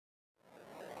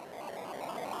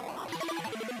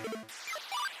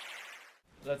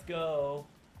Let's go.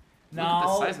 Look Now at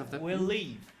the size of that we'll thing.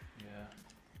 leave. Yeah.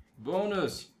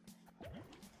 Bonus.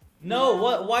 No,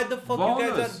 what? Why the fuck you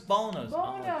guys Bonus. got bonus?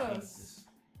 Bonus.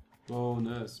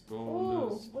 Bonus.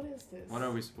 Bonus. Ooh, what is this? What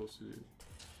are we supposed to do?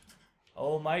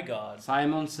 Oh my god.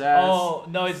 Simon says. Oh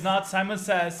no, it's not. Simon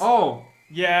says. Oh.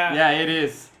 Yeah. Yeah, it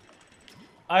is.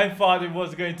 I thought it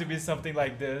was going to be something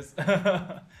like this.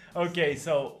 Okay,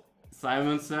 so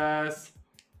Simon says.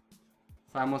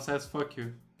 Simon says, fuck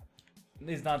you.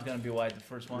 it's not gonna be white. The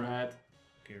first one. Red.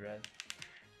 Okay, red.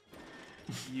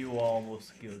 You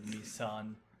almost killed me,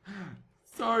 son.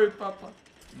 Sorry, Papa.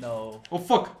 No. Oh,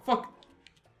 fuck. Fuck.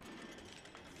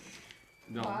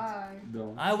 Don't. Why?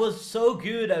 Don't. I was so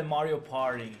good at Mario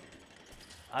Party.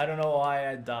 I don't know why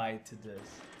I died to this.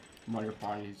 Mario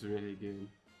Party is really good.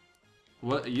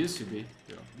 Well, it used to be.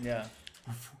 Yeah.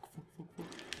 Oh, fuck.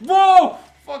 Whoa!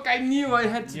 Fuck, I knew I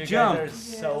had to You jump. guys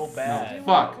are so Yes. bad. No.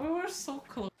 Fuck. We were so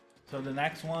close. So the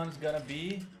next one's gonna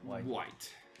be white.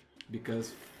 White.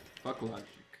 Because fuck logic.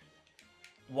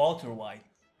 Walter White.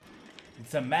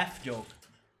 It's a math joke.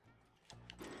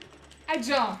 I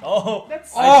jumped. Oh,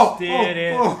 That's I did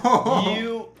it. oh.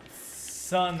 You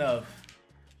son of.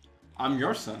 I'm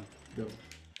your son, though.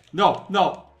 No,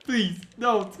 no, please,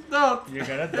 don't. You're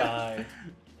gonna die.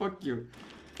 Fuck you.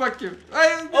 Fuck you.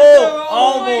 Oh, my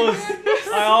almost. goodness.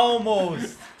 I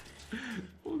almost.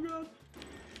 Oh god.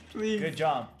 Please. Good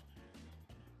job.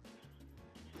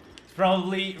 It's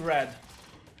probably red.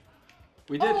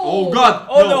 We did. Oh. Oh god.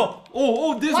 Oh, no.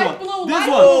 Oh, this Light one. blue, This light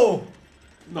one. Oh.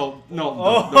 No, no,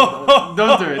 Oh.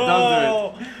 don't do it.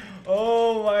 Don't do it.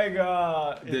 Oh my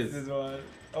god. This. It's this one.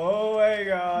 Oh my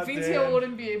god. Vintio dude.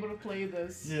 wouldn't be able to play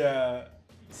this. Yeah.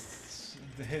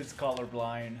 His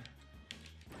colorblind.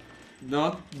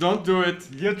 No, don't do it.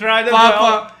 You tried it,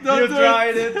 Papa, well. don't You do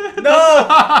tried it. it. No,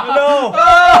 no, no!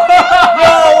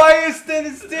 Why are you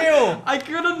standing still? I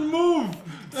couldn't move.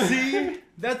 See,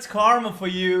 that's karma for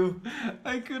you.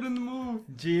 I couldn't move.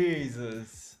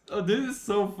 Jesus, Oh, this is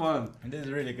so fun. this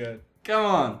is really good. Come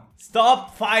on.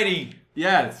 Stop fighting.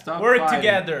 Yeah, stop Work fighting.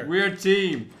 together. We're a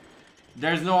team.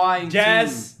 There's no I in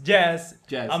Jazz, team. Jazz.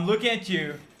 Jazz. I'm looking at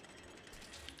you.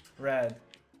 Red.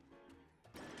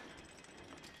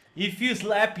 If you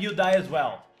slap, you die as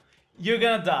well. You're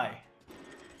gonna die.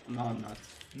 No, I'm not.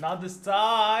 Not this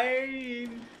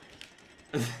time.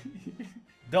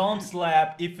 Don't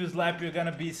slap. If you slap, you're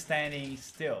gonna be standing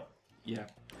still. Yeah,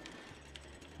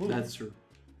 Ooh. that's true.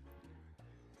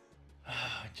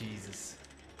 Ah, Jesus.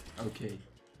 Okay.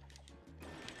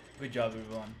 Good job,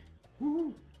 everyone.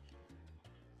 Woo.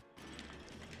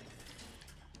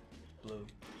 Blue.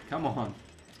 Come on.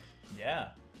 Yeah.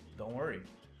 Don't worry.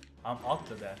 I'm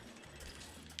Octodad.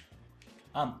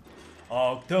 I'm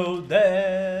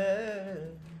Octodad.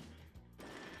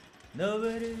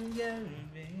 Nobody can get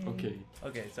me. Okay.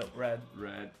 Okay, so red.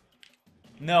 Red.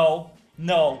 No.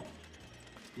 No.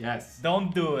 Yes.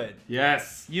 Don't do it.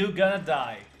 Yes. You're gonna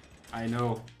die. I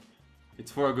know.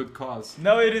 It's for a good cause.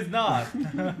 No, it is not.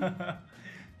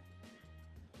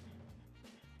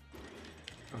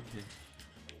 Okay.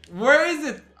 Where is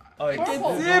it? Oh, I Purple.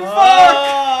 can't See, see. fuck!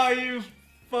 Oh, you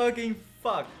fucking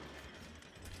fuck.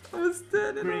 I was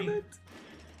standing Green. on it.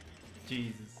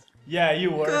 Jesus. Yeah,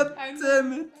 you were. God I know.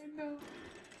 damn it. I know.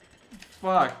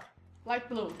 Fuck. Light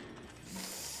blue.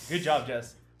 Good job,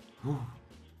 Jess.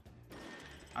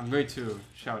 I'm going to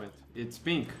shout it. It's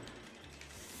pink.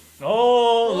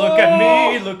 Oh, look at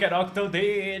me. Look at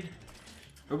Octodad.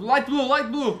 Light blue,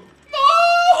 light blue.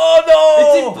 Oh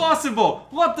no! It's impossible.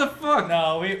 What the fuck?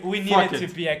 No, we Fuck needed it.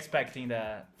 to be expecting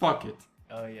that. Fuck it.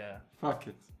 Oh yeah. Fuck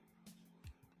it.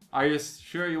 Are you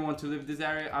sure you want to leave this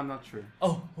area? I'm not sure.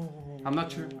 Oh. I'm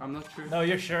not sure. I'm not sure. No,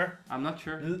 you're sure? I'm not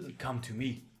sure. Come to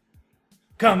me.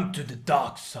 Come to the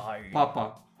dark side.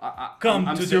 Papa, Come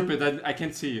I'm to the- stupid. I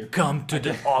can't see you. Come to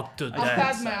the I'm Octodad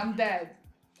Padme, side. I'm dead.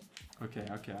 Okay,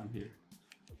 okay, I'm here.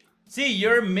 See,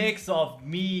 you're a mix of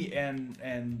me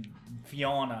and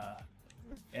Fiona.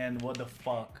 And what the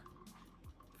fuck?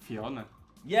 Fiona.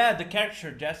 Yeah, the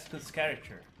character, Jessica's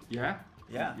character. Yeah?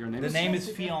 Yeah. Your name the is name is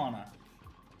Jessica. Fiona.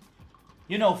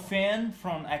 You know Finn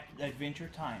from Adventure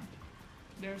Time,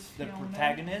 There's the Fiona.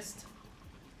 protagonist,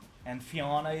 and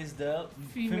Fiona is the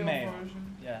Female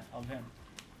version. Yeah, of him.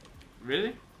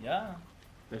 Really? Yeah,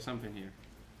 There's something here.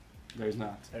 There's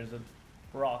not. there's a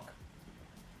rock.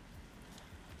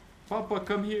 Papa,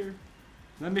 come here.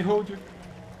 Let me hold you.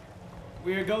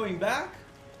 We're going back?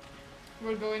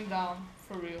 We're going down,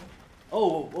 for real.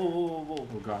 Oh. Oh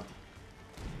god.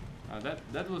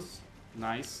 That was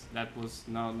nice. That was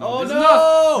no. Oh, this no! Is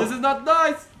not, this is not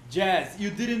nice. Jazz, you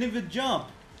didn't even jump.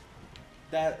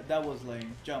 That was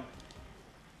lame. Jump.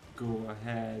 Go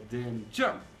ahead and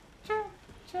jump. Jump,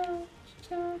 jump,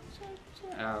 jump, jump,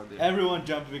 jump. Oh, dear. Everyone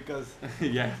jumped because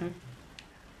Yeah.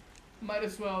 Might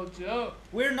as well jump.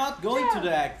 we're not going to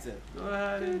the exit. Go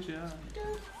ahead and jump.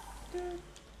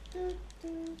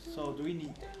 So do we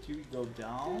need to go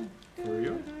down? For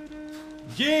real?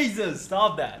 Jesus,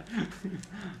 stop that.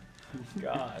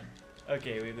 God.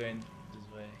 Okay, we're going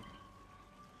this way.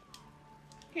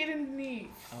 Hidden knee.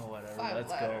 Oh, whatever. 5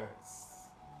 Let's letters. go.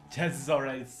 Jess is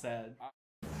already sad.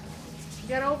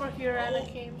 Get over here,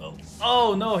 Anakin.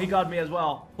 Oh no, he got me as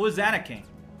well. Who is Anakin?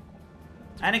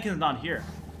 Anakin's not here.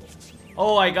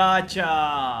 Oh, I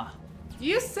gotcha.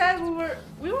 You said we were.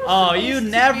 Oh, supposed you to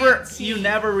never, be a team. you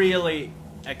never really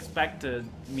expected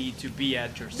me to be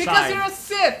at your Because side. you're a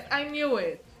Sith. I knew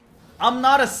it. I'm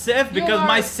not a Sith You because are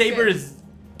my a saber Sith. is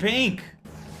pink.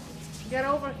 Get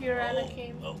over here,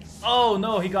 Anakin. Oh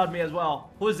no, he got me as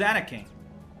well. Who is Anakin?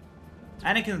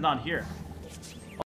 Anakin's not here.